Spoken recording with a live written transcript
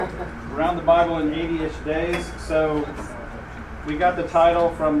Around the Bible in 80-ish days. So we got the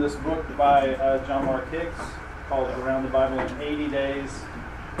title from this book by John Mark Hicks called Around the Bible in 80 Days.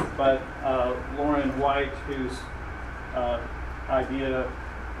 But Lauren White, whose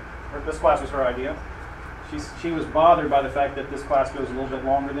this class was her idea, she was bothered by the fact that this class goes a little bit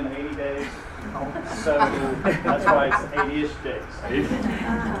longer than 80 days. So that's why it's 80-ish days.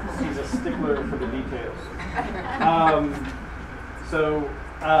 She's a stickler for the details.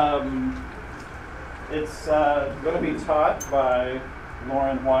 It's going to be taught by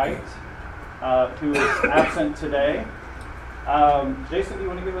Lauren White, who is absent today. Jason, do you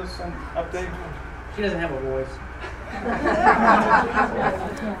want to give us an update? She doesn't have a voice.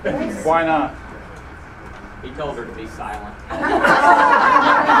 Why not? He told her to be silent. I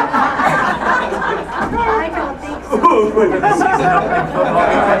don't think so.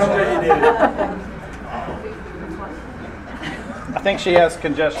 I think she has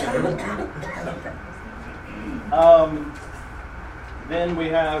congestion. Then we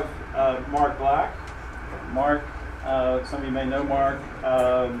have Mark Black. Mark, some of you may know Mark,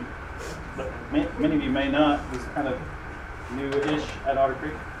 but many of you may not. He's kind of new-ish at Otter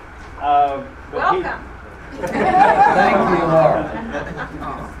Creek. Welcome. Thank you, Lord.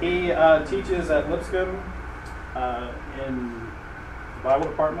 He teaches at Lipscomb in the Bible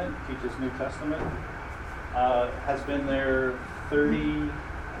department, teaches New Testament, has been there 33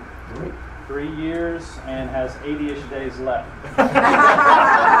 years and has 80-ish days left.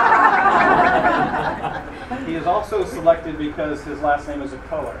 He is also selected because his last name is a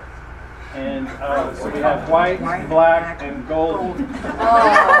color. And so we have white, black, and gold.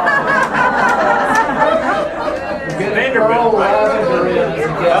 Vanderbilt.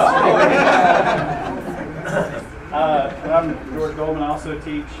 I'm George Goldman. I also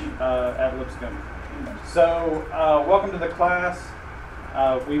teach at Lipscomb. So welcome to the class.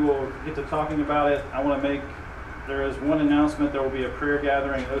 We will get to talking about it. I want to there is one announcement. There will be a prayer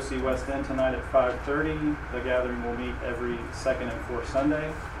gathering at OC West End tonight at 5:30. The gathering will meet every second and fourth Sunday.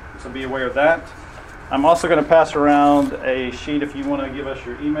 So be aware of that. I'm also going to pass around a sheet if you want to give us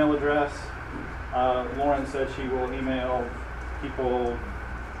your email address. Lauren said she will email people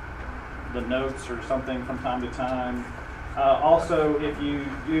the notes or something from time to time. Also, if you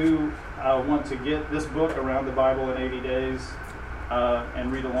do want to get this book, Around the Bible in 80 Days,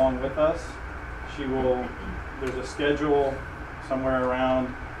 and read along with us, there's a schedule somewhere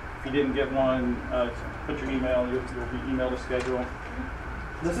around. If you didn't get one, put your email, you'll be emailed a schedule.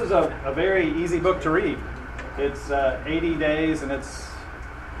 This is a very easy book to read. It's 80 days, and it's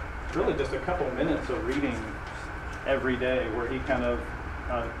really just a couple minutes of reading every day where he kind of,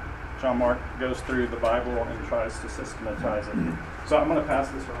 John Mark goes through the Bible and tries to systematize it. So I'm going to pass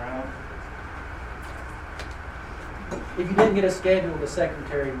this around. If you didn't get a schedule, the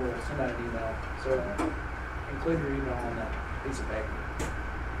secretary will send out an email. So include your email on that piece of paper.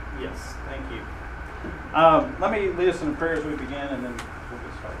 Yes, thank you. Let me lead us in prayer as we begin, and then we'll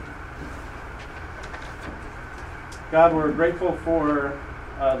get started. God, we're grateful for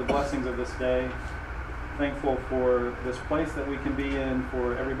the blessings of this day. Thankful for this place that we can be in,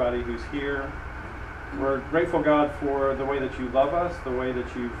 for everybody who's here. We're grateful, God, for the way that you love us, the way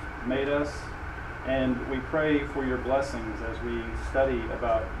that you've made us, and we pray for your blessings as we study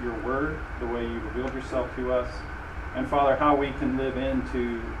about your word, the way you revealed yourself to us, and Father, how we can live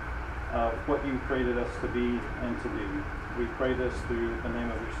into what you created us to be and to do. We pray this through the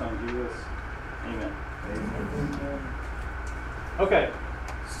name of your Son, Jesus. Amen. Amen. Okay,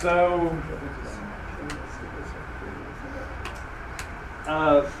 so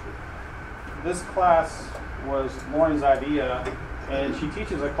this class was Lauren's idea, and she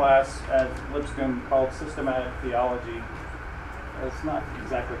teaches a class at Lipscomb called Systematic Theology. It's not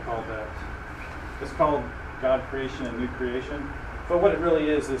exactly called that. It's called God Creation and New Creation. But what it really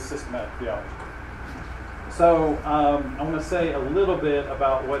is systematic theology. So I want to say a little bit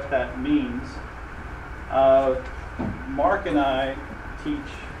about what that means. Mark and I teach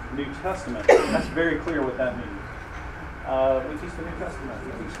New Testament. That's very clear what that means. We teach the New Testament.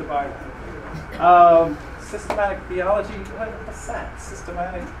 We teach the Bible. Systematic theology, what's that?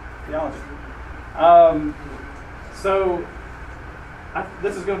 Systematic theology.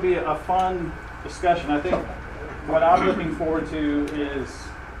 This is going to be a fun discussion. I think what I'm looking forward to is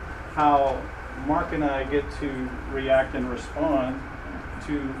how Mark and I get to react and respond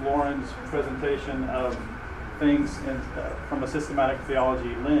to Lauren's presentation of things from a systematic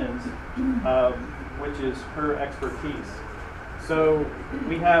theology lens, which is her expertise. So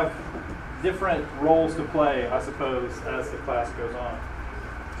we have different roles to play, I suppose, as the class goes on.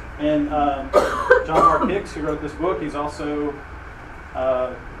 And John Mark Hicks, who wrote this book, he's also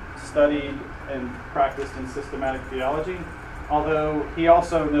studied and practiced in systematic theology, although he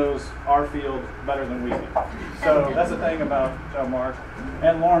also knows our field better than we do. So that's the thing about John Mark,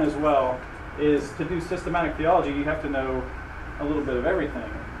 and Lauren as well, is to do systematic theology, you have to know a little bit of everything.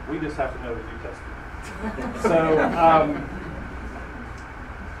 We just have to know the New Testament. So,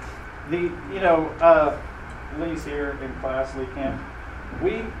 Lee's here in class, Lee Camp.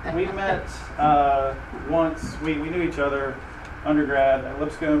 We met once. We knew each other undergrad at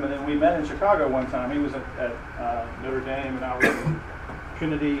Lipscomb, and then we met in Chicago one time. He was at Notre Dame, and I was at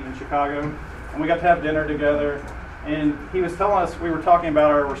Trinity in Chicago, and we got to have dinner together. And he was telling us, we were talking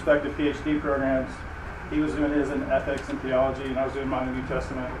about our respective PhD programs. He was doing his in ethics and theology, and I was doing mine in the New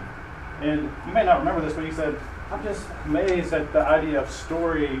Testament. And you may not remember this, but he said, I'm just amazed at the idea of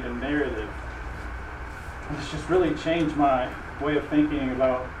story and narrative. It's just really changed my way of thinking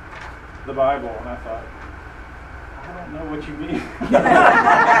about the Bible. And I thought, I don't know what you mean. I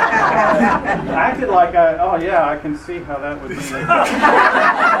acted like I can see how that would be something.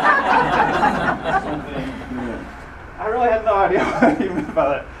 I really had no idea what he meant by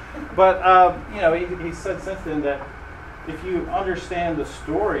that. But, he said since then that if you understand the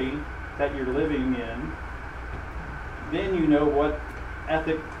story that you're living in, then you know what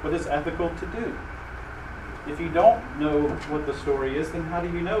is ethical to do. If you don't know what the story is, then how do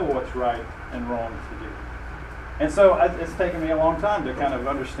you know what's right and wrong to do? And so it's taken me a long time to kind of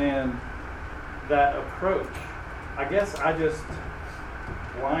understand that approach. I guess I just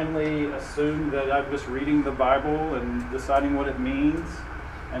blindly assumed that I'm just reading the Bible and deciding what it means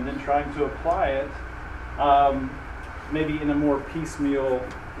and then trying to apply it maybe in a more piecemeal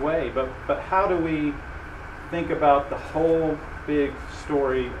way. But how do we think about the whole big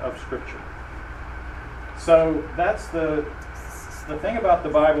story of Scripture? So that's the thing about the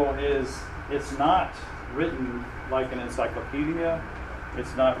Bible is it's not written like an encyclopedia.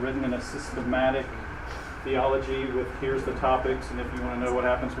 It's not written in a systematic theology with here's the topics, and if you want to know what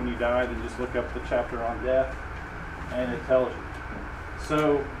happens when you die, then just look up the chapter on death, and it tells you.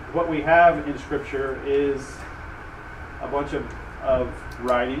 So what we have in Scripture is a bunch of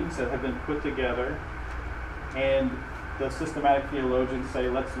writings that have been put together, and the systematic theologians say,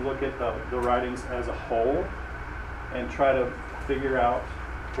 let's look at the writings as a whole and try to figure out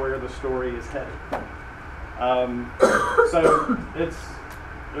where the story is headed. So there's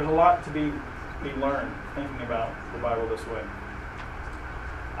a lot to be learned thinking about the Bible this way.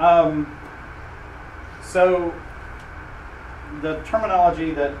 So the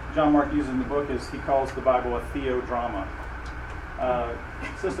terminology that John Mark uses in the book is he calls the Bible a theodrama.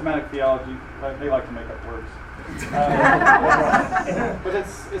 Systematic theology, they like to make up words. But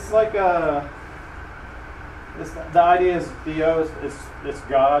it's like the idea is theo, it's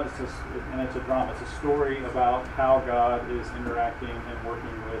God, and it's a drama. It's a story about how God is interacting and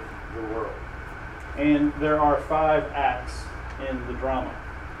working with the world. And there are 5 acts in the drama.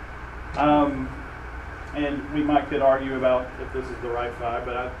 And we could argue about if this is the right 5,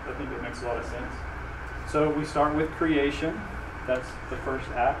 but I think it makes a lot of sense. So we start with creation. That's the first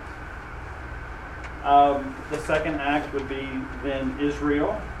act. The second act would be then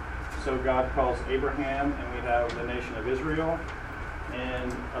Israel. So God calls Abraham, and we have the nation of Israel.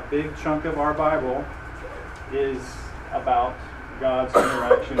 And a big chunk of our Bible is about God's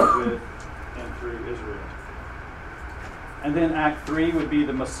interaction with and through Israel. And then Act 3 would be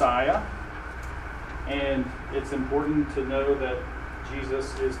the Messiah. And it's important to know that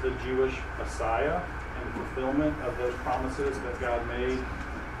Jesus is the Jewish Messiah and fulfillment of those promises that God made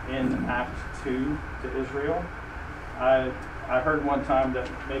in Act 2 to Israel. I heard one time that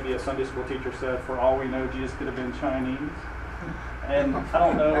maybe a Sunday school teacher said, for all we know, Jesus could have been Chinese. And I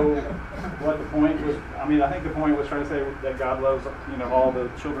don't know what the point was. I mean, I think the point was trying to say that God loves, all the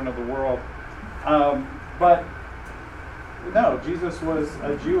children of the world. But no, Jesus was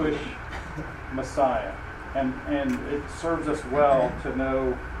a Jewish Messiah. And it serves us well to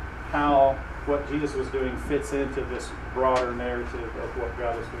know how what Jesus was doing fits into this broader narrative of what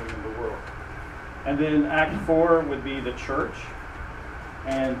God is doing in the world. And then Act 4 would be the church,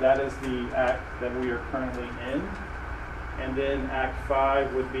 and that is the act that we are currently in. And then Act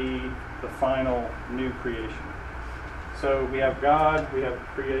 5 would be the final new creation. So we have God, we have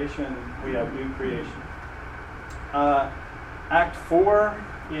creation, we have new creation. Act 4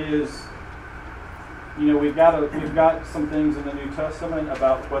 is, we've got some things in the New Testament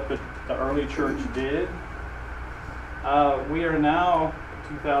about what the early church did. We are now,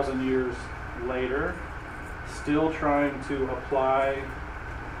 2,000 years later, still trying to apply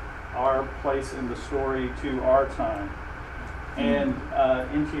our place in the story to our time. And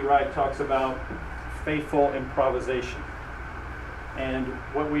N.T. Wright talks about faithful improvisation. And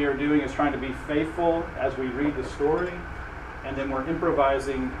what we are doing is trying to be faithful as we read the story, and then we're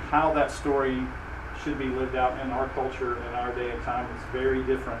improvising how that story should be lived out in our culture in our day and time. It's very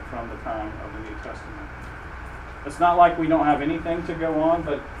different from the time of the New Testament. It's not like we don't have anything to go on,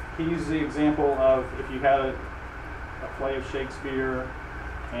 but he uses the example of if you had a play of Shakespeare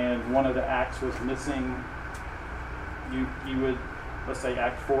and one of the acts was missing, you would, let's say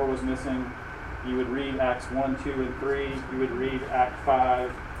Act 4 was missing, you would read Acts 1, 2, and 3, you would read Act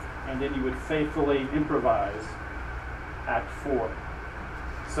 5, and then you would faithfully improvise Act 4.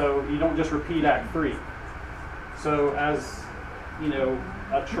 So you don't just repeat Act 3. So as, you know,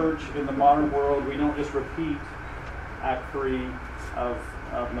 a church in the modern world, we don't just repeat Act 3 of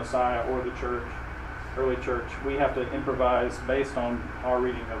Messiah or the church, early church. We have to improvise based on our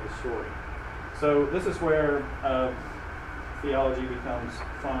reading of the story. So this is where theology becomes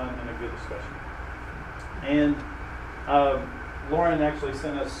fun and a good discussion. And Lauren actually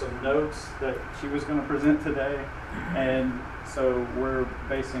sent us some notes that she was going to present today, and so we're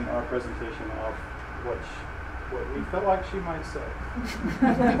basing our presentation off what we felt like she might say.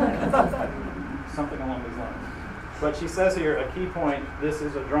 Something along these lines. But she says here, a key point, this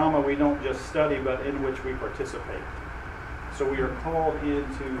is a drama we don't just study, but in which we participate. So we are called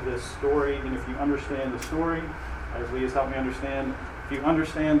into this story, and if you understand the story, as Lee has helped me understand, if you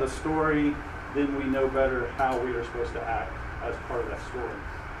understand the story, then we know better how we are supposed to act as part of that story.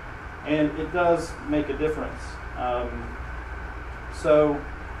 And it does make a difference.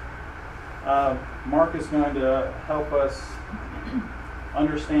 Mark is going to help us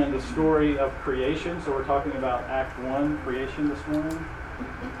understand the story of creation. So we're talking about Act 1, creation, this morning.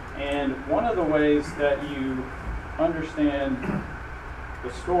 And one of the ways that you understand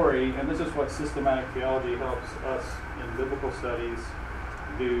the story, and this is what systematic theology helps us in biblical studies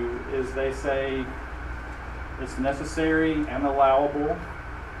do, is they say it's necessary and allowable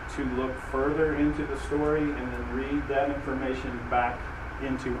to look further into the story and then read that information back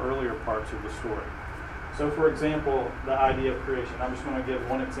into earlier parts of the story. So for example, the idea of creation. I'm just going to give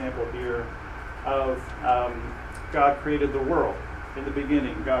one example here of God created the world. In the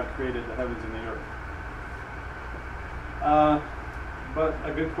beginning, God created the heavens and the earth. But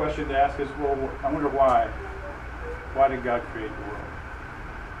a good question to ask is, well, I wonder why. Why did God create the world?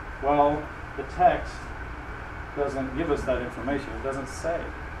 Well, the text doesn't give us that information. It doesn't say.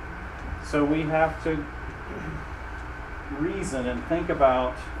 So we have to reason and think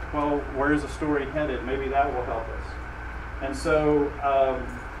about, well, where's the story headed? Maybe that will help us. And so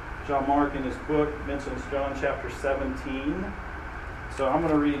John Mark in his book mentions John chapter 17. So I'm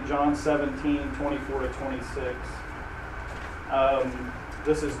going to read John 17, 24 to 26.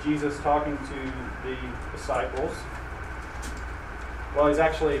 This is Jesus talking to the disciples. Well, he's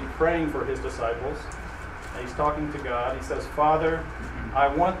actually praying for his disciples. And he's talking to God. He says, Father, I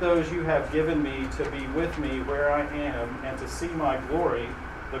want those you have given me to be with me where I am and to see my glory,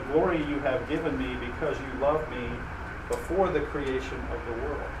 the glory you have given me because you loved me before the creation of the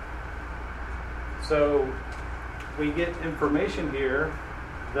world. So we get information here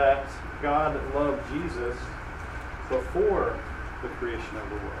that God loved Jesus before the creation of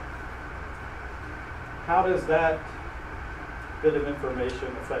the world. How does that bit of information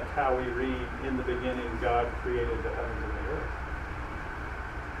affect how we read in the beginning God created the heavens and the earth?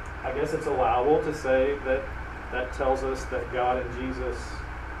 I guess it's allowable to say that that tells us that God and Jesus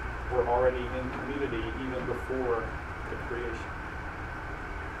were already in community even before the creation.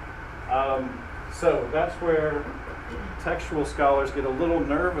 So that's where textual scholars get a little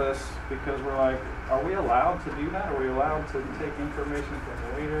nervous because we're like, are we allowed to do that? Are we allowed to take information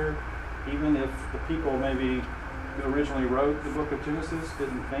from later, even if the people maybe who originally wrote the book of Genesis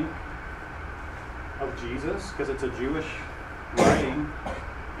didn't think of Jesus, because it's a Jewish writing.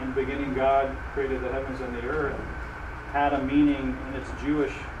 In the beginning, God created the heavens and the earth, had a meaning in its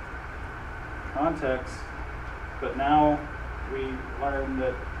Jewish context, but now we learn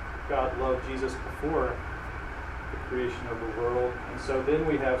that God loved Jesus before the creation of the world, and so then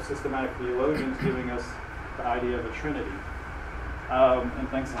we have systematic theologians giving us the idea of a Trinity and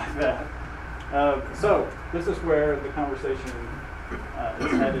things like that. So this is where the conversation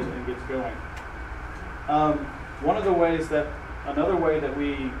is headed and gets going. Another way that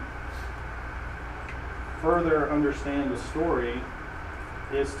we further understand the story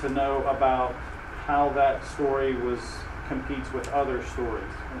is to know about how that story competes with other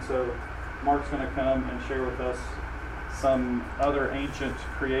stories. And so Mark's going to come and share with us some other ancient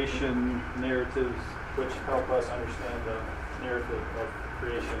creation narratives which help us understand the narrative of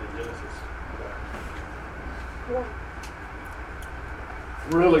creation in Genesis.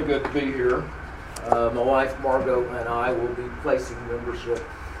 Really good to be here. My wife Margot and I will be placing membership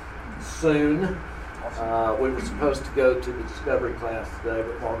soon. We were supposed to go to the Discovery class today,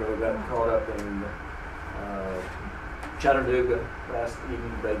 but Margot got caught up in Chattanooga last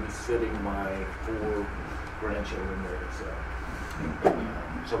evening babysitting my 4 grandchildren there.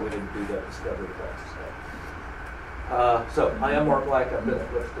 So we didn't do that Discovery class today. So I am Mark Black. I've been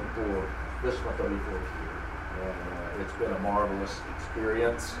at Lipscomb for this is my 34th year. And it's been a marvelous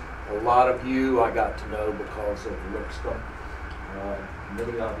experience. A lot of you I got to know because of Lipscomb.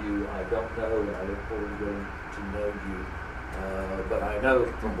 Many of you I don't know, and I look forward to getting to know you. But I know,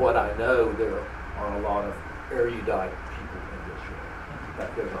 from what I know, there are a lot of erudite people in this room. In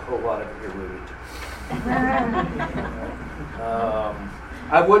fact, there's a whole lot of erudite.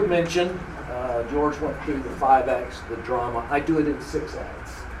 I would mention, George went through the 5 acts of the drama. I do it in 6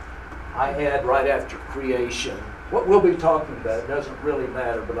 acts. I add right after creation. What we'll be talking about doesn't really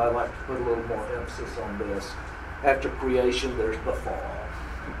matter, but I like to put a little more emphasis on this. After creation, there's the fall.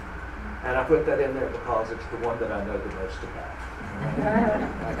 And I put that in there because it's the one that I know the most about.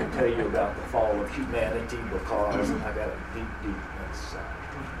 I can tell you about the fall of humanity because I got it deep, deep inside.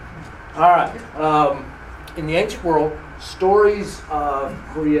 All right. In the ancient world, stories of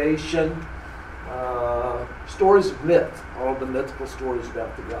creation, stories of myth, all the mythical stories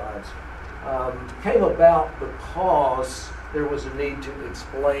about the gods, came about because there was a need to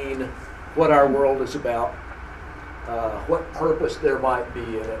explain what our world is about, what purpose there might be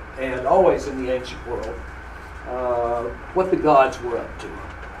in it, and always in the ancient world, what the gods were up to,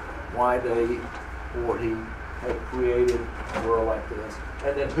 why they or he had created a world like this,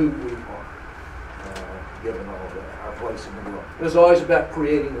 and then who we are, given all that, our place in the world. It was always about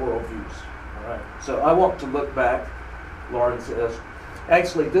creating worldviews. All right. So I want to look back, Lauren says.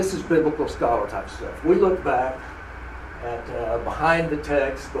 Actually, this is biblical scholar type stuff. We look back at behind the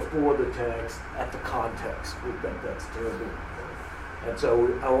text, before the text, at the context. We think that's terribly important. And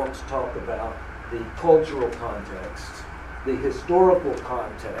so I want to talk about the cultural context, the historical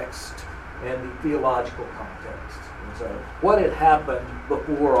context, and the theological context. And so what had happened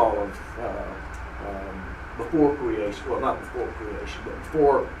before all of, before creation, well, not before creation, but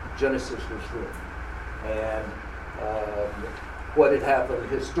before Genesis was written. And what had happened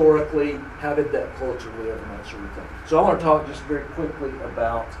historically, how did that culture live, and that sort of thing. So I want to talk just very quickly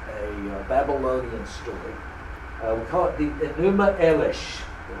about a Babylonian story. We call it the Enuma Elish.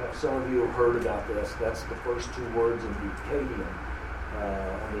 Some of you have heard about this. That's the first 2 words in the Akkadian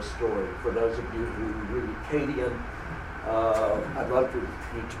on this story. For those of you who read Akkadian, I'd love for you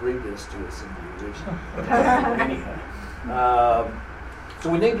to read this to us in the original. Anyhow. So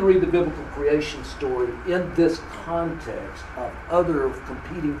we need to read the biblical creation story in this context of other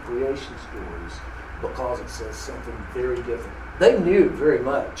competing creation stories because it says something very different. They knew very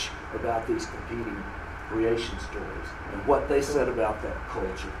much about these competing creation stories and what they said about that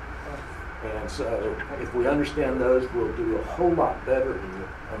culture. And so if we understand those, we'll do a whole lot better here,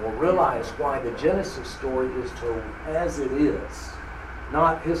 and we'll realize why the Genesis story is told as it is,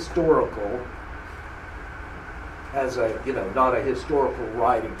 not historical, as a, not a historical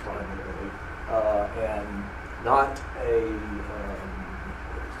writing primarily, and not a,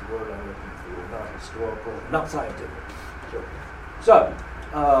 what's the word I'm looking for, not historical, not scientific. So,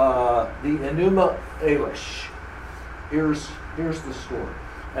 the Enuma Elish, here's the story.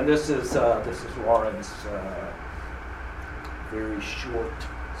 And this is Lauren's very short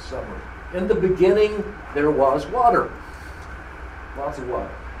summary. In the beginning, there was water. Lots of water.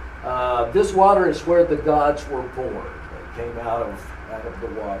 This water is where the gods were born. They came out of the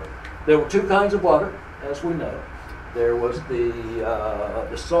water. There were 2 kinds of water, as we know. There was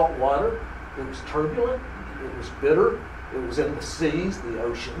the salt water. It was turbulent. It was bitter. It was in the seas, the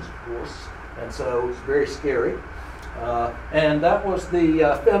oceans, of course. And so it was very scary. And that was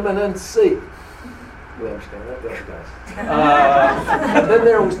the feminine sea. We understand that, don't you guys? And then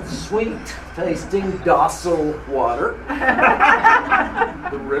there was the sweet-tasting, docile water,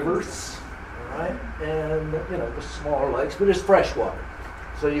 the rivers, all right, and the smaller lakes, but it's fresh water.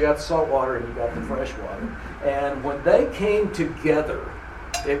 So you got the salt water and you got the fresh water. And when they came together,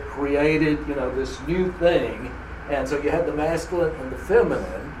 it created, this new thing. And so you had the masculine and the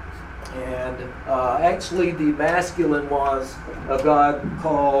feminine. And actually the masculine was a god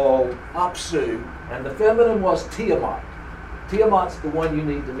called Apsu, and the feminine was Tiamat. Tiamat's the one you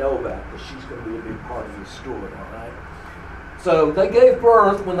need to know about because she's going to be a big part of the story, all right? So they gave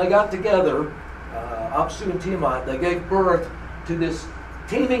birth, when they got together, Apsu and Tiamat, they gave birth to this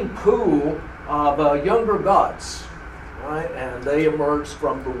teeming pool of younger gods, right? And they emerged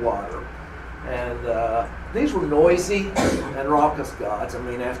from the water. And these were noisy and raucous gods. I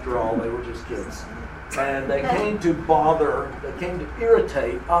mean, after all, they were just kids. And they came to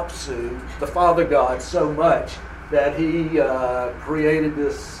irritate Apsu, the father god, so much that he created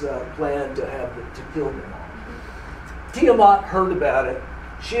this plan to kill them all. Tiamat heard about it.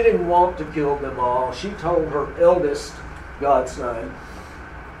 She didn't want to kill them all. She told her eldest godson,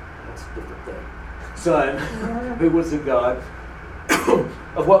 that's a different thing, son, who was a god,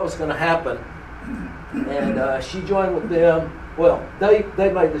 of what was going to happen. And she joined with them. Well, they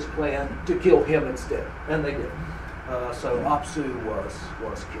made this plan to kill him instead, and they did. So Apsu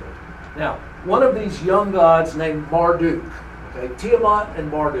was killed. Now, one of these young gods named Marduk. Okay, Tiamat and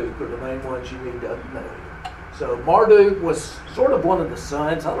Marduk are the main ones you need to know. So Marduk was sort of one of the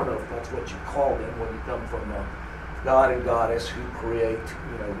sons. I don't know if that's what you call them when you come from a god and goddess who create,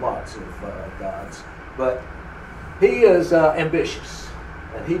 lots of gods. But he is ambitious,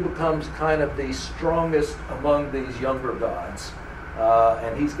 and he becomes kind of the strongest among these younger gods.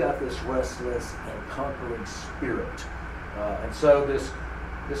 And he's got this restless and conquering spirit. And so this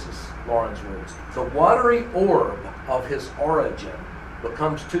is Lauren's words. The watery orb of his origin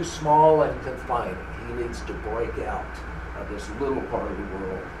becomes too small and confining. He needs to break out of this little part of the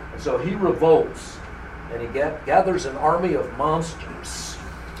world. And so he revolts, and he gathers an army of monsters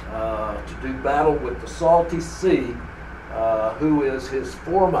to do battle with the salty sea, who is his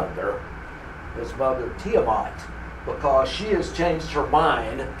foremother, his mother Tiamat, because she has changed her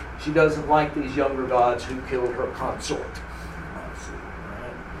mind. She doesn't like these younger gods who killed her consort.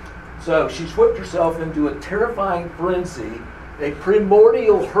 So she's whipped herself into a terrifying frenzy, a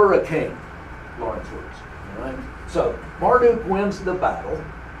primordial hurricane, Lawrence words. All right? So Marduk wins the battle,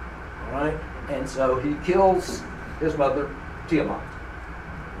 all right? And so he kills his mother Tiamat.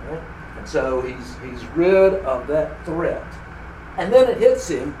 All right? And so he's rid of that threat. And then it hits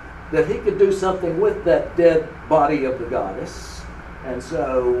him that he could do something with that dead body of the goddess. And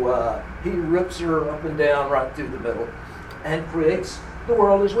so he rips her up and down right through the middle and creates the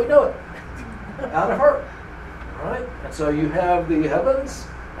world as we know it out of her. All right? And so you have the heavens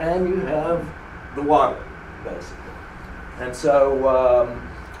and you have the water, basically. And so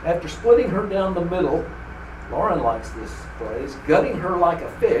after splitting her down the middle, Lauren likes this phrase, gutting her like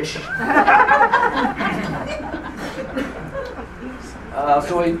a fish.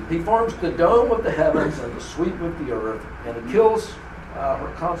 So he forms the dome of the heavens and the sweep of the earth, and he kills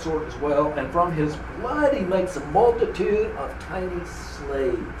her consort as well. And from his blood he makes a multitude of tiny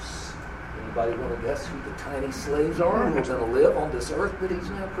slaves. Anybody want to guess who the tiny slaves are who are going to live on this earth that he's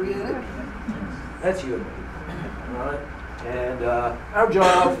now created? That's you and me. All right? And our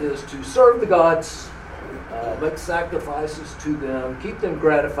job is to serve the gods, make sacrifices to them, keep them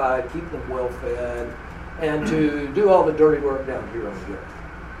gratified, keep them well fed, and to do all the dirty work down here on the earth.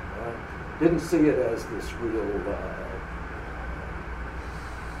 Right? Didn't see it as this real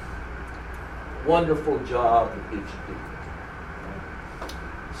wonderful job that gives you dignity.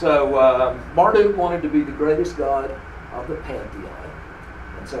 So Marduk wanted to be the greatest god of the pantheon,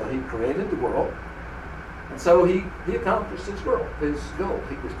 and so he created the world. And so he accomplished his goal. He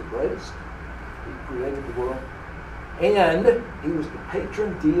was the greatest. He created the world. And he was the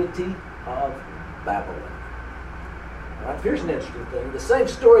patron deity of Babylon. All right, here's an interesting thing. The same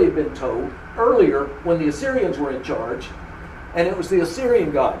story had been told earlier when the Assyrians were in charge, and it was the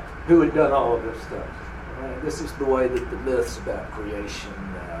Assyrian god who had done all of this stuff. All right, this is the way that the myths about creation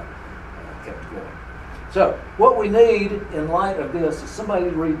kept going. So, what we need in light of this is somebody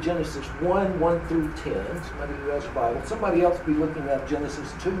to read Genesis 1 through 10, somebody who has a Bible. Somebody else be looking at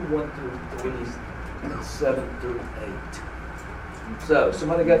Genesis 2, 1 through 3, and 7 through 8. So,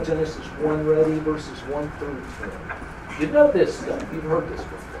 somebody got Genesis 1 ready, verses 1 through 10. You know this stuff. You've heard this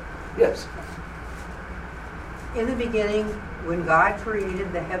before. Yes? In the beginning, when God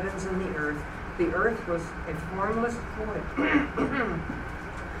created the heavens and the earth was a formless void.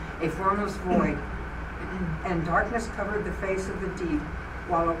 A formless void. And darkness covered the face of the deep,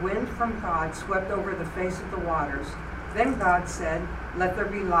 while a wind from God swept over the face of the waters. Then God said, "Let there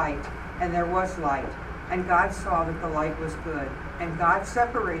be light," and there was light. And God saw that the light was good. And God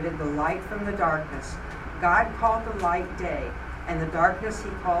separated the light from the darkness. God called the light day, and the darkness he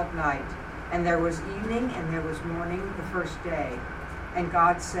called night. And there was evening, and there was morning the first day. And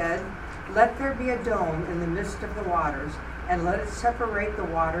God said, "Let there be a dome in the midst of the waters, and let it separate the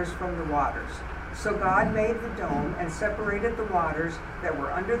waters from the waters." So God made the dome and separated the waters that were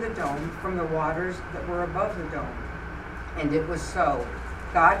under the dome from the waters that were above the dome. And it was so.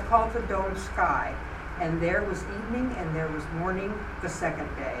 God called the dome sky, and there was evening and there was morning the second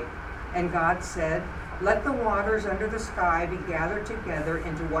day. And God said, "Let the waters under the sky be gathered together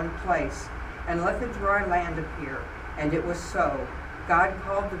into one place, and let the dry land appear. And it was so. God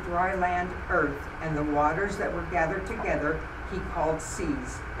called the dry land earth, and the waters that were gathered together he called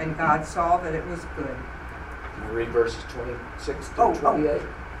seas. And God saw that it was good. Can you read verses 26 to Oh, 28?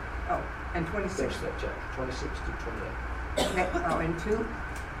 Oh, and 26. Finish that chapter, 26 to 28. Okay, oh, and 2?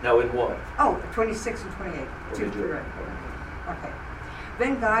 No, in what? Oh, 26 and 28. What Two, did you- right. Okay.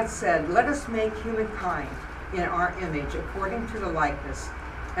 Then God said, let us make humankind in our image, according to the likeness,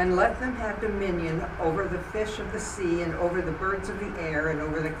 and let them have dominion over the fish of the sea, and over the birds of the air, and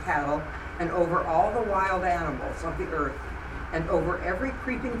over the cattle, and over all the wild animals of the earth, and over every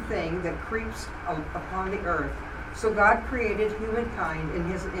creeping thing that creeps upon the earth. So God created humankind in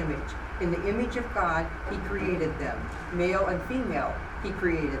his image. In the image of God, he created them. Male and female, he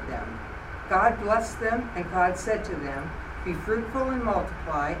created them. God blessed them, and God said to them, be fruitful and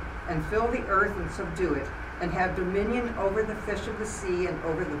multiply, and fill the earth and subdue it, and have dominion over the fish of the sea, and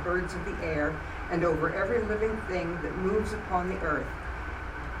over the birds of the air, and over every living thing that moves upon the earth.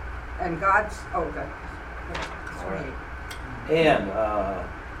 And God's, oh, God. All right. And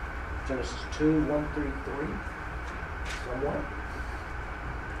Genesis 2, 1 through 3. Someone?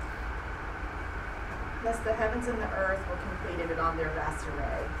 Thus the heavens and the earth were completed on their vast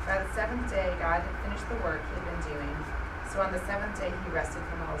array. By the seventh day God had finished the work he had been doing. So on the seventh day he rested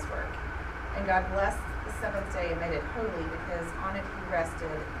from all his work. And God blessed the seventh day and made it holy, because on it he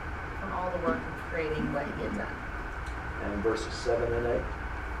rested from all the work of creating what he had done. And verses 7 and 8.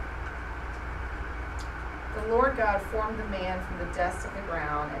 The Lord God formed the man from the dust of the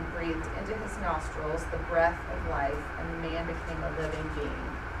ground and breathed into his nostrils the breath of life, and the man became a living being.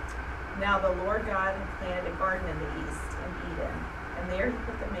 Now the Lord God had planted a garden in the east, in Eden, and there he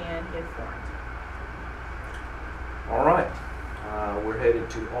put the man he had formed. All right. We're headed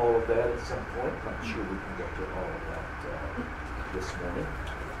to all of that at some point. I'm sure we can get to all of that this morning.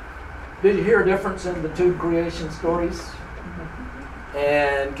 Did you hear a difference in the two creation stories?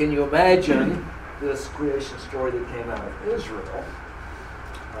 And can you imagine this creation story that came out of Israel?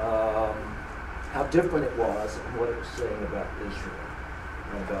 How different it was and what it was saying about Israel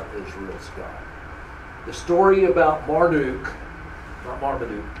and about Israel's God. The story about Marduk, not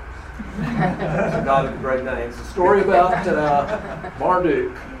Marmaduke, the God of great names. The story about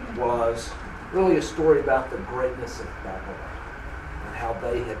Marduk was really a story about the greatness of Babylon and how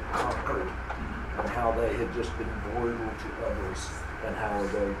they had conquered and how they had just been brutal to others and how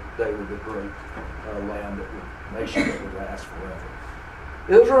they were the great nation that would last forever.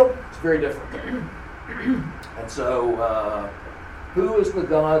 Israel is very different. And so, who is the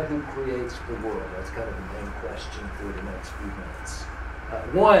God who creates the world? That's kind of the main question for the next few minutes.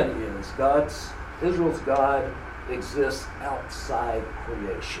 One is Israel's God exists outside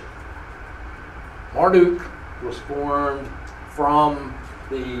creation. Marduk was formed from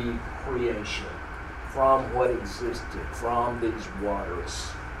the creation, from what existed, from these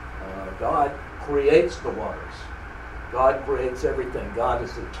waters. God creates the waters. God creates everything. God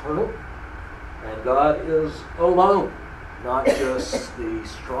is eternal, and God is alone. Not just the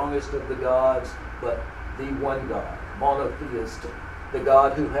strongest of the gods, but the one God, monotheistic. The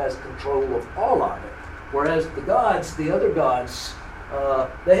God who has control of all of it. Whereas the other gods,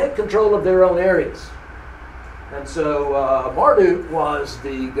 they had control of their own areas. And so Marduk was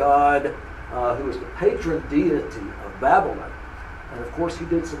the god who was the patron deity of Babylon. And of course he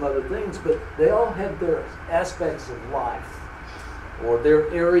did some other things, but they all had their aspects of life, or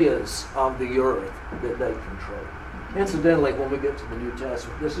their areas of the earth that they controlled. Incidentally, when we get to the New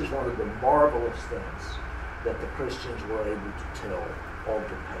Testament, this is one of the marvelous things that the Christians were able to tell all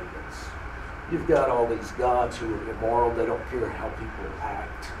the pagans. You've got all these gods who are immoral. They don't care how people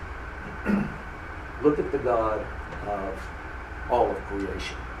act. Look at the God of all of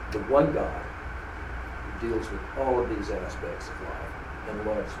creation, the one God who deals with all of these aspects of life and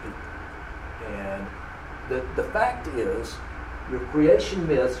loves people. And the fact is, your creation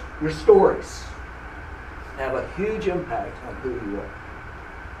myths, your stories, have a huge impact on who you are.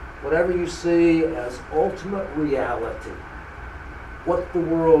 Whatever you see as ultimate reality, what the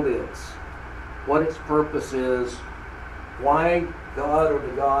world is, what its purpose is, why God or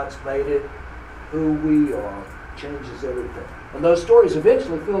the gods made it, who we are, changes everything. And those stories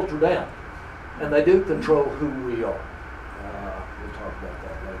eventually filter down, and they do control who we are. We'll talk about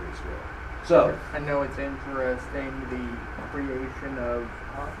that later as well. So, I know it's interesting, the creation of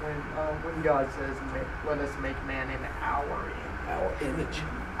when God says, let us make man in our image.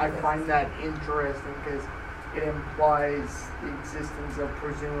 I find that interesting because it implies the existence of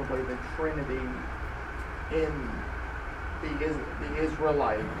presumably the Trinity in the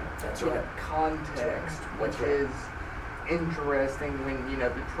Israelite That's right. context, which That's right. is interesting when,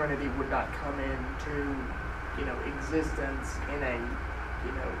 the Trinity would not come into, existence in a,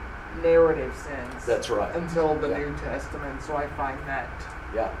 narrative sense. That's right. Until the Yeah. New Testament. So I find that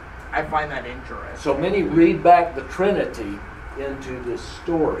Yeah. interesting. So many read back the Trinity into this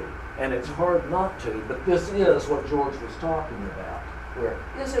story, and it's hard not to, but this is what George was talking about, where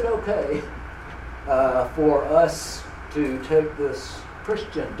is it okay for us to take this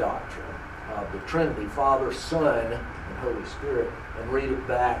Christian doctrine of the Trinity, Father, Son, and Holy Spirit, and read it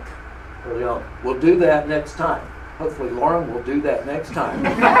back early on? We'll do that next time. Hopefully Lauren will do that next time.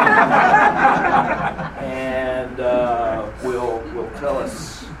 And will tell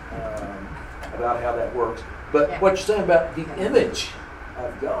us about how that works. But Yeah. what you're saying about the image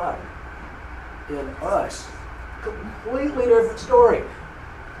of God in us, completely different story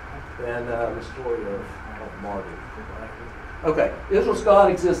than the story of Marduk. Right? Okay, Israel's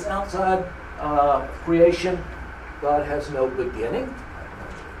God exists outside creation. God has no beginning.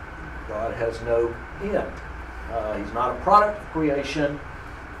 God has no end. He's not a product of creation.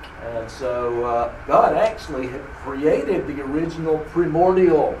 And so God actually had created the original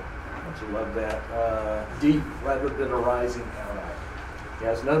primordial, don't you love that, deep rather than arising out of. He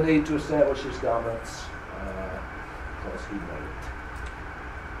has no need to establish his dominance because he made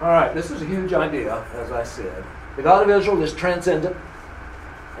it. All right, this is a huge idea, as I said. The God of Israel is transcendent,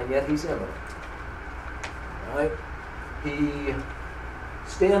 and yet he's immanent. Right? He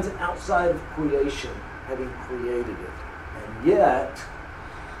stands outside of creation, having created it, and yet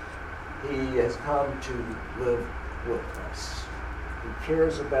he has come to live with us. He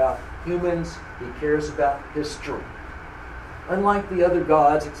cares about humans. He cares about history. Unlike the other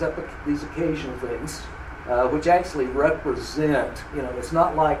gods, except these occasional things, which actually represent, it's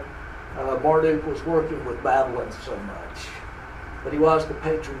not like Marduk was working with Babylon so much, but he was the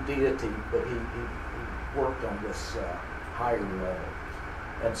patron deity, but he worked on this higher level.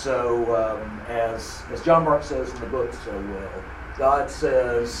 And so, as John Mark says in the book so well, God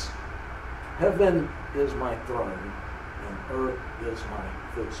says, heaven is my throne, and earth is my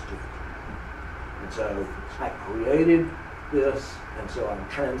footstool. And so, I created this, and so I'm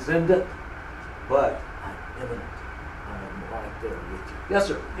transcendent, but I'm immanent. I'm right there with you. Yes,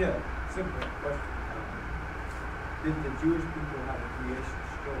 sir? Yeah, simple question. Did the Jewish people have a creation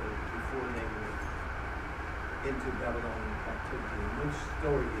story before they were into Babylonian captivity? And which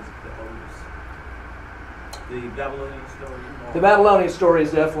story is the oldest? The Babylonian story? Or The Babylonian story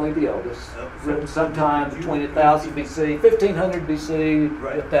is definitely the oldest, written sometime did between you- 1000 BC, 1500 BC,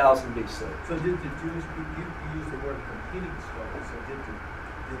 Right. 1000 BC. So did the Jewish people, you use the word competing story, so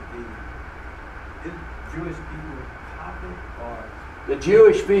did Jewish people copy or The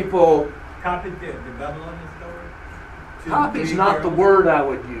Jewish people, copy the Babylonian story? to copy's create not their the own- word I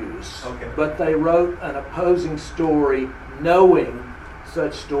would use, Okay. but they wrote an opposing story knowing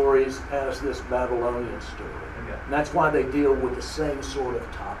such stories as this Babylonian story. Okay. And that's why they deal with the same sort of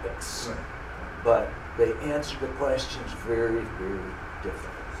topics, Right. but they answer the questions very, very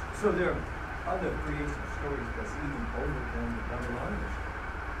differently. So there are other creation stories that's even older than the Babylonian story.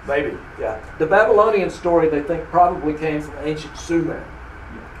 Maybe, yeah. The Babylonian story, they think, probably came from ancient Sumer,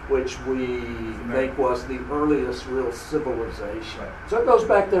 which we think was the earliest real civilization. Right. So it goes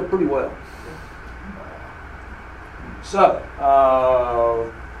back there pretty well. So,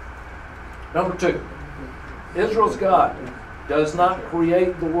 number 2, Israel's God does not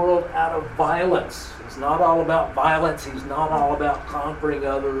create the world out of violence. It's not all about violence. He's not all about conquering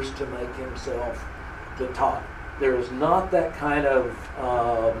others to make himself the top. There is not that kind of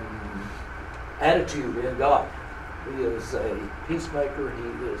attitude in God. He is a peacemaker.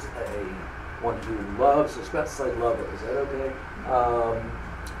 He is one who loves. I was about to say lover. Is that okay?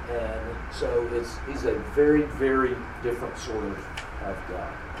 And so he's a very, very different sort of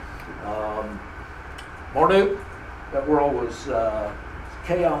God. Marduk, that world was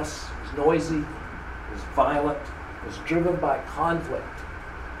chaos, was noisy, was violent, was driven by conflict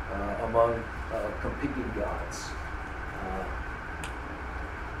among competing gods.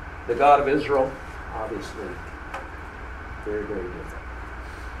 The God of Israel, obviously, very, very different.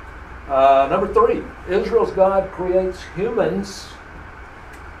 Number 3, Israel's God creates humans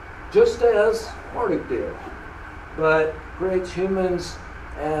just as Marduk did, but creates humans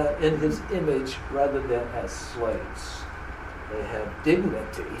in his image rather than as slaves. They have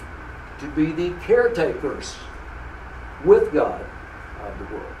dignity to be the caretakers with God of the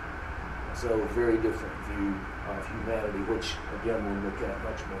world. So a very different view of humanity, which again we'll look at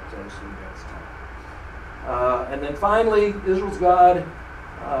much more closely next time. And then finally, Israel's God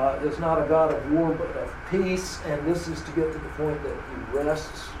is not a God of war but of peace, and this is to get to the point that he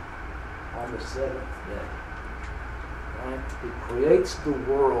rests on the 7th day. Right? He creates the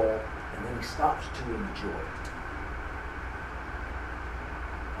world and then he stops to enjoy it.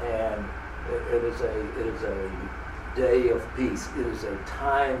 And it is a day of peace. It is a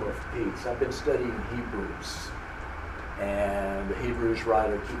time of peace. I've been studying Hebrews, and the Hebrews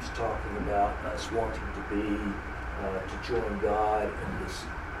writer keeps talking about us wanting to join God in this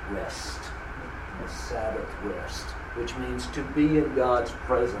rest, a Sabbath rest, which means to be in God's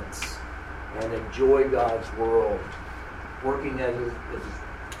presence and enjoy God's world, working as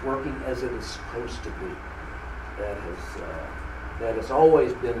it is supposed to be. That has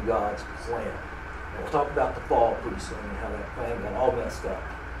always been God's plan. And we'll talk about the fall pretty soon and how that plan got all messed up,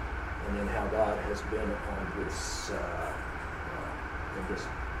 and then how God has been on this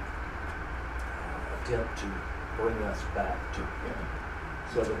attempt to bring us back to Him,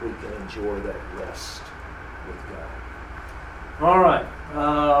 so that we can enjoy that rest with God. All right.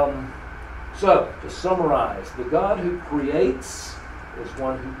 So to summarize, the God who creates is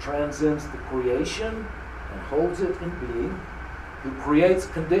one who transcends the creation and holds it in being, who creates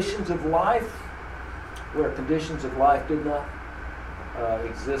conditions of life where conditions of life did not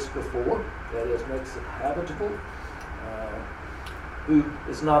exist before, that is, makes it habitable, who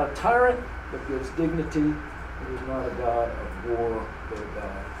is not a tyrant but gives dignity, who is not a God of war but a God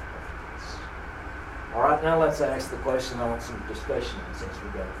of peace. All right, now let's ask the question. I want some discussion since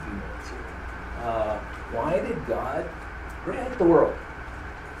we've got a few minutes here. Why did God create the world?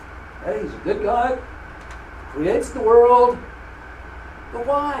 Hey, He's a good God, creates the world, but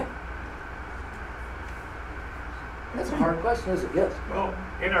why? That's a hard question, isn't it? Yes. Well,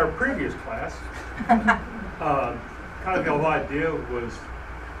 in our previous class, kind of the whole idea was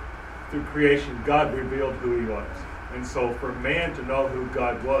through creation, God revealed who He was. And so for man to know who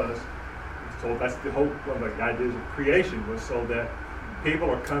God was, so that's the whole one of the ideas of creation, was so that people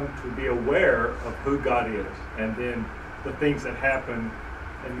are come to be aware of who God is. And then the things that happen,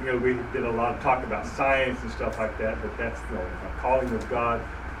 and we did a lot of talk about science and stuff like that, but that's a calling of God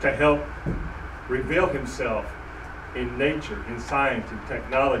to help reveal Himself in nature, in science, in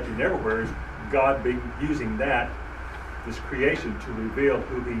technology, and everywhere. Is God being using this creation to reveal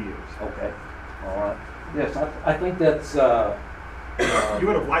who He is. Okay. All right. Yes, I think that's... you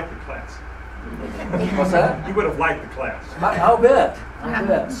would have liked the class. What's that? You would have liked the class. I'll bet. I'll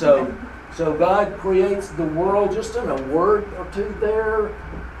bet. So God creates the world, just in a word or two there,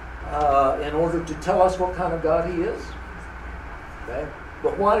 in order to tell us what kind of God He is. Okay.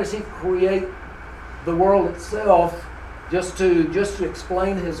 But why does He create the world itself? Just to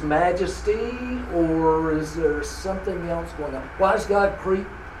explain His majesty, or is there something else going on? Why does God create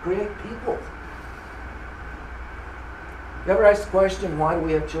people? You ever ask the question, why do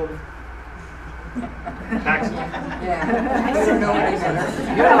we have children? Taxes. Yeah.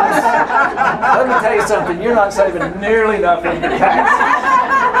 Let me tell you something. You're not saving nearly enough in your taxes.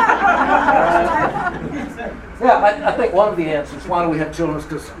 Yeah, I think one of the answers, why do we have children, is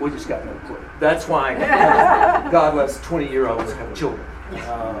because we just got no clue. That's why God lets 20-year-olds have children.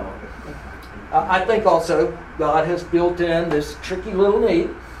 I think also God has built in this tricky little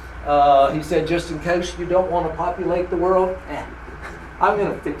need. He said, just in case you don't want to populate the world, I'm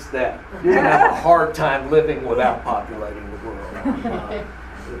going to fix that. You're going to have a hard time living without populating the world.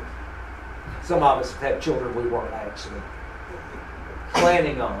 Some of us have had children we weren't actually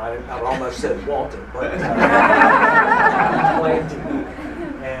planning on. I almost said wanting, but planting.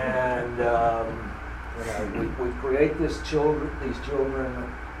 And we create these children.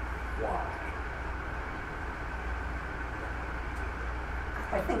 Why?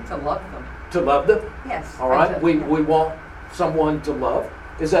 I think to love them. To love them? Yes. All right. We want someone to love.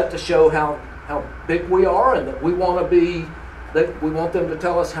 Is that to show how big we are, and that we want to be? That we want them to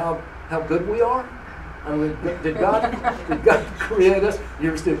tell us how good we are? I mean, did God create us?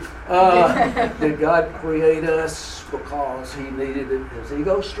 Yours did. Did God create us because He needed His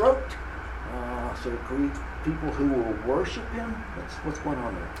ego stroked? So He creates people who will worship Him? What's going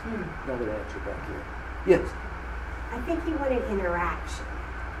on there? Another answer back here. Yes. I think He wanted interaction.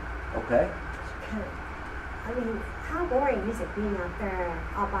 Okay. I mean, how boring is it being out there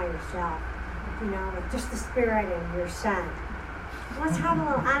all by yourself? With just the Spirit and your Son. Let's have a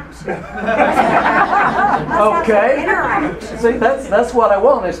little action. Okay. Interaction. See, that's what I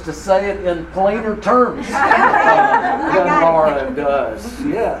want, is to say it in plainer terms than Laura does.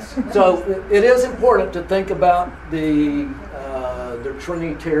 Yes. So it is important to think about the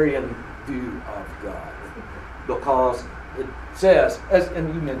Trinitarian view of God, because it says, and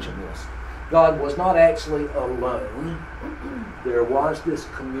you mentioned this, God was not actually alone. There was this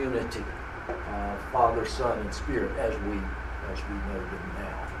community, Father, Son, and Spirit, as we know them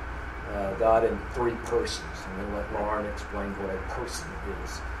God in three persons. And then let Lauren explain what a person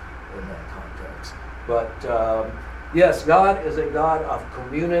is in that context. But yes, God is a God of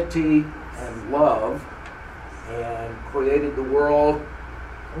community and love, and created the world,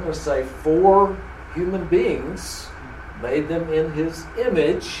 I'm going to say, for human beings, made them in His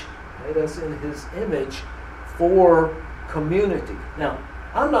image, made us in His image for community. Now,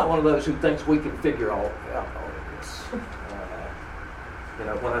 I'm not one of those who thinks we can figure out all of this.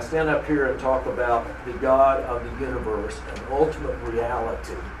 When I stand up here and talk about the God of the universe and ultimate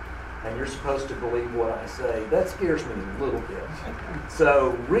reality, and you're supposed to believe what I say, that scares me a little bit.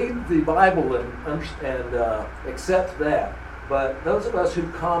 So read the Bible and accept that. But those of us who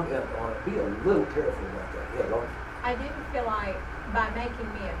comment on it, be a little careful about that. Yeah, Lauren? I do feel like by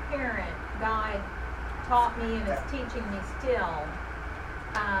making me a parent, God taught me and is teaching me still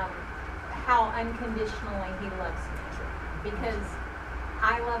how unconditionally He loves me. Because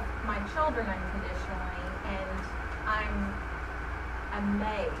I love my children unconditionally, and I'm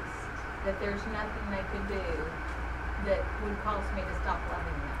amazed that there's nothing they could do that would cause me to stop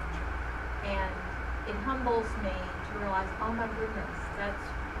loving them. And it humbles me to realize, oh my goodness,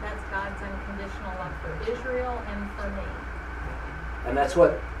 that's God's unconditional love for Israel and for me. And that's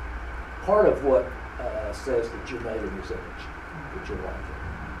what part of what says that you're made in His image, that you're like Him.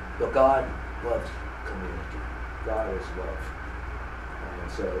 But God loves community. God is love.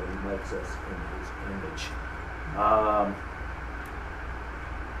 And so He makes us in His image.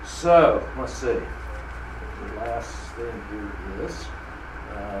 So, let's see. The last thing here is,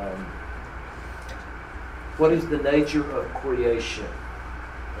 what is the nature of creation?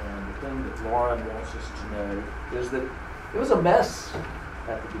 And the thing that Lauren wants us to know is that it was a mess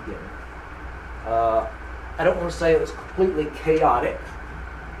at the beginning. I don't want to say it was completely chaotic,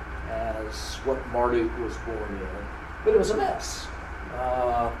 as what Marduk was born in, but it was a mess.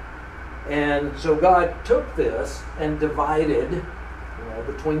 And so God took this and divided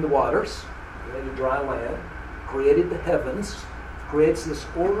between the waters, created dry land, created the heavens, creates this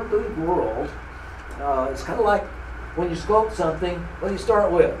orderly world. It's kind of like when you sculpt something, what do you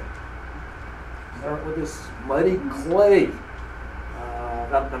start with? You start with this muddy clay.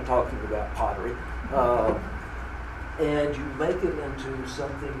 I'm talking about pottery. And you make it into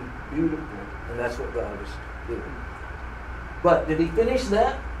something beautiful, and that's what God is doing. But did He finish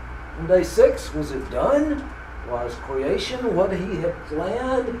that on day 6? Was it done? Was creation what He had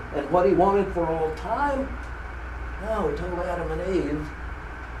planned and what He wanted for all time? No, He told Adam and Eve,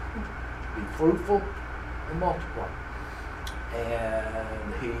 be fruitful and multiply.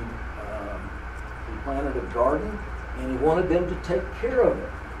 And He planted a garden, and He wanted them to take care of it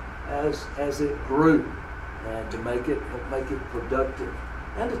as it grew, and to make it productive,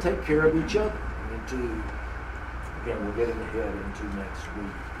 and to take care of each other. Again, we're getting ahead into next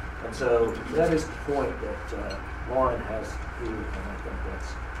week. And so that is the point that Lauren has here, and I think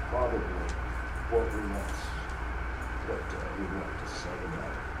that's probably what we want to say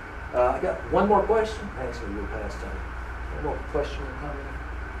about it. I got one more question. Thanks for your past time. One more question or comment?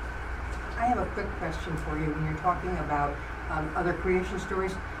 I have a quick question for you. When you're talking about other creation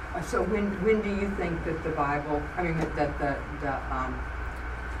stories, so when do you think that the Bible, that the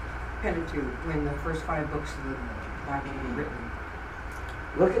Pentateuch, when the first 5 books of the Bible were written?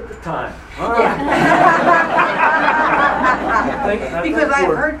 Look at the time. All right. Because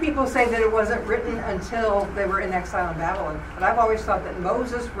I've heard people say that it wasn't written until they were in exile in Babylon, but I've always thought that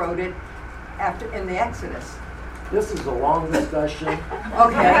Moses wrote it in the Exodus. This is a long discussion. Okay.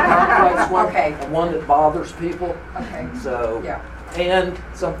 Complex one, Okay. and one that bothers people. Okay. So, yeah. And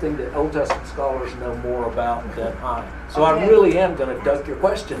something that Old Testament scholars know more about than I. So Okay. I really am going to duck your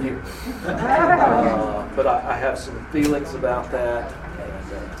question here. But I have some feelings about that.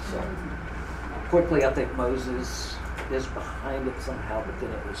 And so quickly, I think Moses is behind it somehow, but then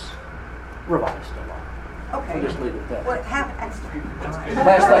it was revised a lot. Okay. We'll just leave it at that. What happened? Last thing,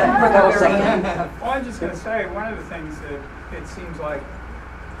 tell us something. Well, I'm just going to say, one of the things that it seems like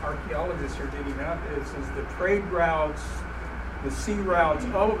archaeologists are digging up is the trade routes, the sea routes,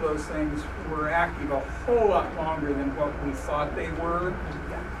 all of those things were active a whole lot longer than what we thought they were.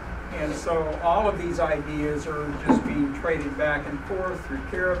 And so all of these ideas are just being traded back and forth through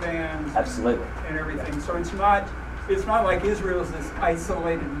caravans. Absolutely. And everything. So it's not like Israel is this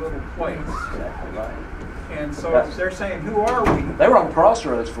isolated little place. Exactly right. And so they're saying, who are we? They were on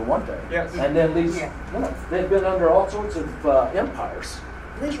crossroads for one thing. Yes. And then these, they'd been under all sorts of empires.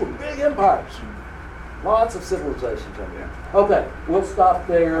 These were big empires. Lots of civilizations over there. Okay, we'll stop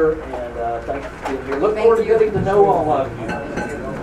there, and thank you for being here. Look forward to getting to know all of you.